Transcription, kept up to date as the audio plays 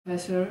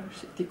Professor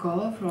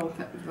Shitikova from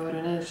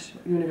Wseas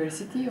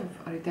University of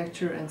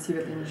Architecture and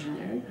Civil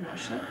Engineering,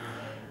 Russia.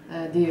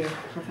 Dear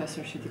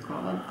Professor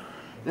Shitikova,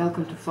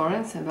 welcome to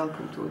Florence and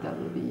welcome to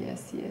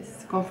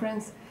Wseas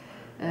conference.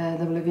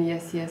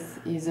 Wseas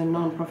is a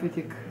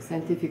non-profit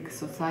scientific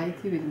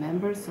society with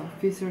members,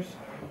 officers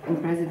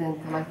and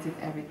president elected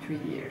every 3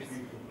 years.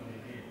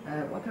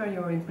 What are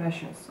your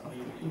impressions of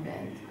the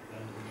event?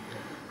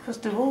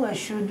 First of all, I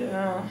should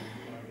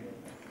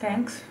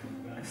thank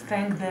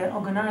the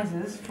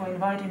organizers for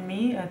inviting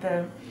me at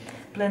the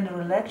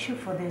plenary lecture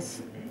for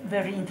this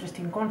very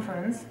interesting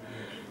conference,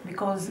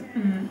 because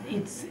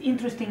it's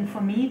interesting for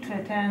me to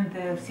attend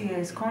the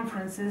Wseas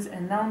conferences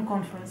and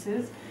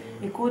non-conferences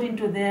according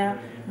to their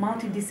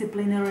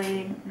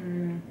multidisciplinary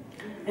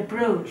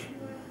approach.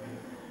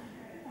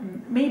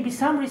 Maybe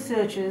some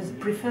researchers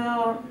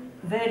prefer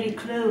very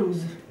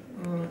close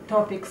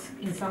topics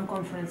in some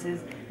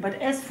conferences, but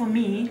as for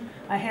me,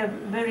 I have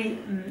very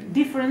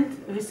different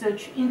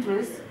research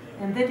interests,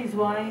 and that is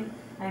why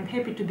I'm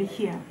happy to be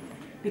here,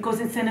 because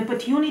it's an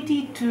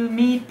opportunity to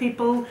meet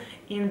people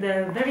in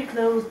the very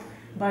close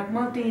but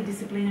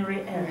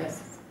multidisciplinary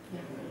areas. Yes.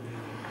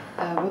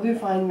 Yeah. What do you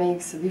find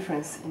makes a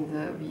difference in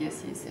the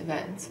Wseas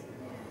events?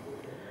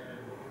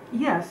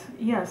 Yes.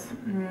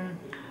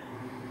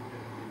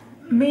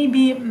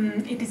 Maybe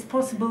it is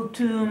possible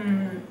to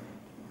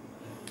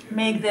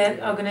make that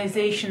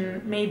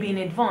organization maybe in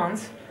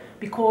advance,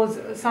 because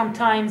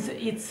sometimes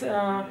it's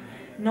I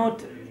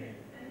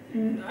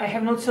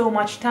have not so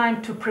much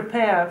time to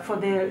prepare for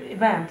the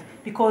event,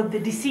 because the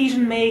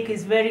decision maker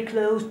is very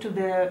close to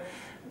the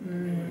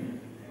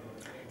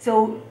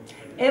so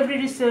every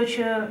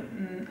researcher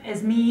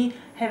as me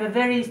have a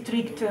very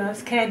strict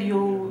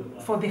schedule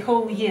for the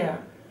whole year.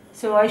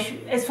 So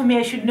as for me,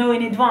 I should know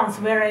in advance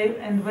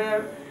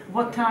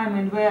what time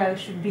and where I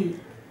should be.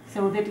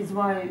 So that is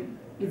why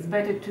it's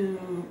better to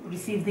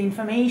receive the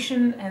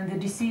information and the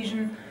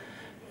decision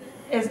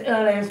as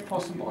early as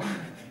possible.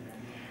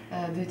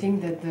 Do you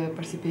think that the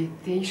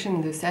participation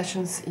in the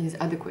sessions is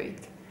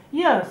adequate?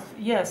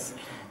 Yes.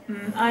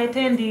 I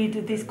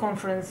attended these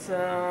conferences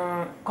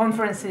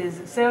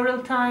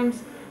several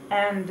times,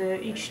 and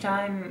each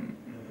time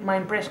my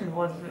impression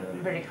was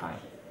very high.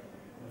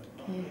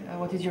 Okay.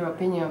 What is your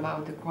opinion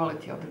about the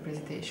quality of the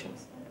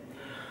presentations?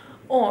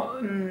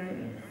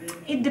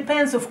 It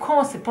depends, of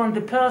course, upon the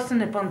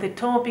person, upon the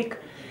topic,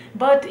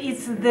 but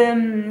it's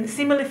the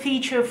similar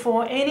feature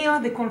for any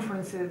other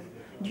conferences.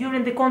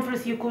 During the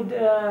conference you could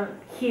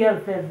hear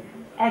the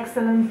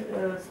excellent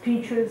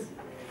speeches,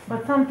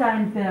 but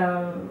sometimes they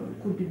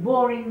could be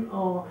boring,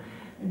 or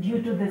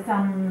due to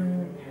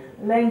some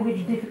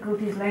language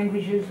difficulties,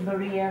 languages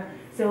barrier.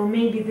 So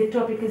maybe the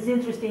topic is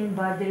interesting,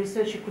 but the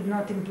researcher could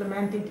not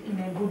implement it in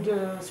a good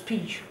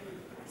speech.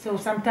 So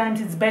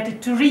sometimes it's better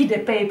to read a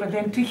paper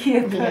than to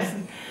hear a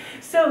person. Yes.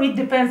 So it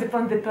depends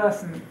upon the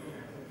person.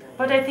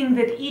 But I think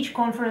that each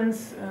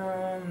conference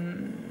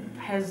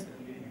has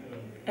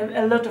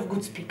a lot of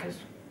good speakers.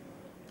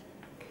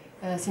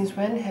 Since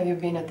when have you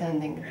been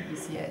attending the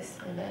Wseas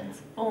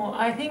events?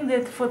 I think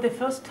that for the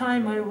first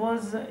time I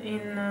was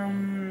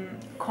in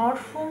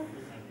Corfu.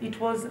 It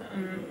was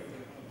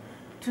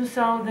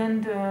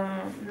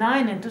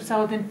 2009 and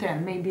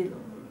 2010, maybe.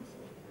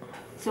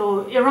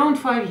 So around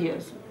 5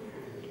 years.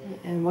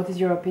 And what is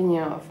your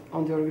opinion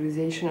on the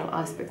organizational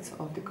aspects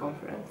of the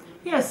conference?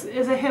 Yes,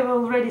 as I have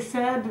already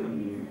said,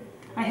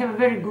 I have a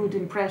very good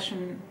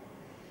impression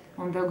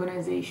on the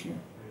organization.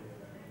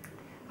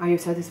 Are you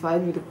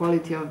satisfied with the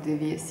quality of the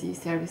VSC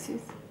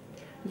services?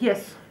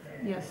 Yes.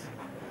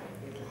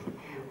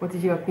 What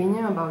is your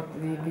opinion about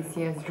the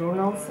Wseas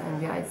journals and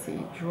the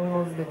IC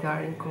journals that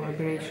are in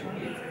collaboration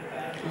with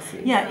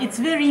Wseas? Yeah, it's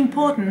very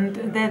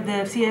important that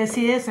the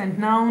Wseas and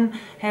NOUN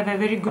have a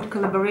very good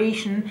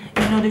collaboration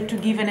in order to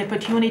give an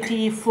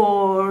opportunity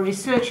for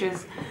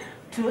researchers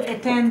to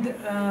attend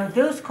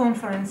those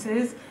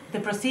conferences, the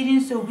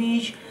proceedings of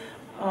which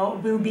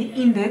will be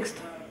indexed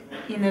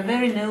in a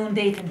very known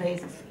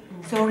databases.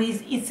 So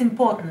it's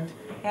important,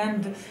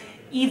 and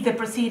if the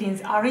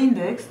proceedings are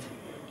indexed,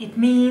 it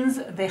means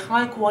the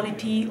high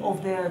quality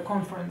of the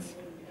conference.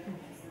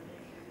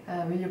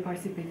 Will you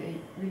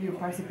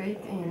participate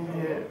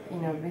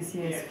in a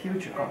Wseas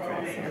future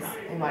conference as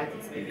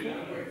invited speaker?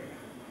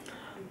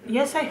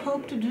 Yes, I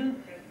hope to do.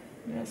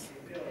 Yes.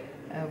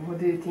 What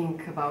do you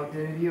think about the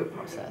review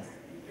process?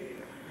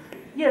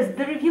 Yes,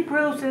 the review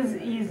process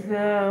is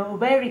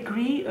very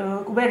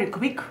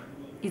quick.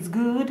 It's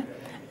good,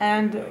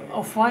 and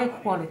of high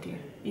quality.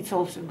 It's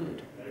also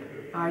good.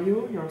 Are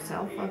you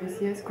yourself a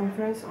Wseas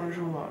conference or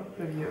journal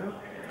reviewer?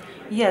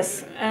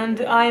 Yes, and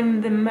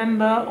I'm the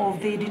member of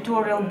the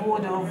editorial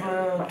board of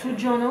 2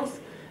 journals.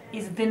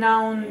 It's the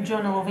NOUN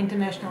Journal of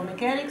International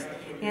Mechanics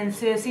and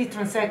CSE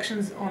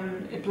Transactions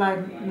on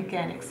Applied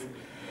Mechanics.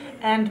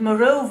 And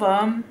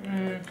moreover,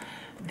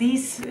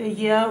 this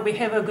year we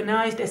have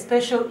organized a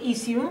special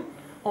issue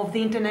of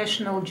the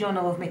International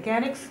Journal of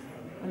Mechanics,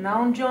 a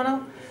NOUN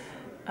journal.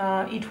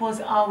 It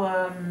was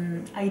our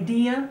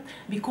idea,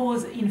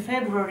 because in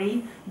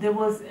February there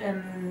was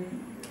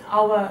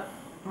our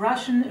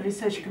Russian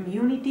research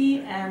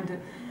community and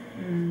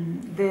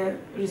the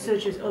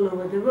researchers all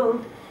over the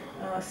world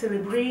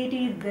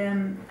celebrated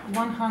the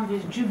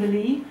 100th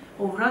jubilee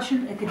of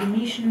Russian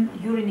academician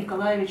Yuri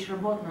Nikolaevich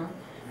Rabotna,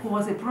 who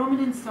was a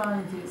prominent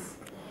scientist.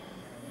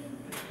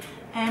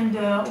 And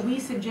we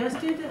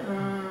suggested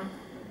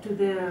to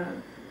the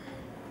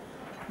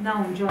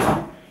Naum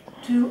journal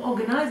to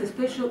organize a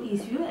special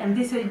issue, and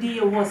this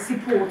idea was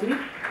supported.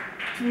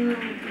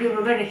 We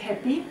were very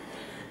happy,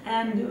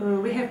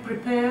 and we have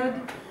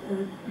prepared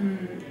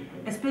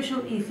a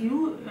special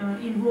issue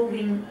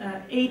involving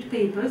 8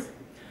 papers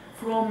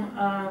from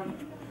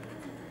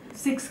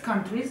 6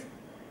 countries.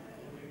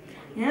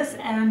 Yes,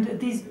 and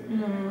this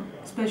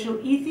special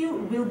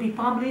issue will be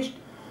published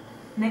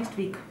next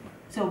week.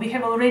 So we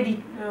have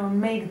already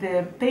made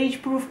the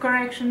page proof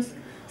corrections,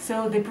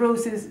 so the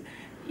process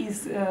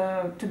is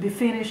to be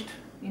finished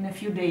in a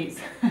few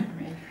days.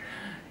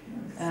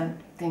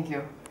 Thank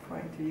you for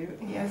the interview.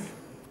 Yes,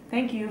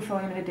 thank you for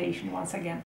the invitation once again.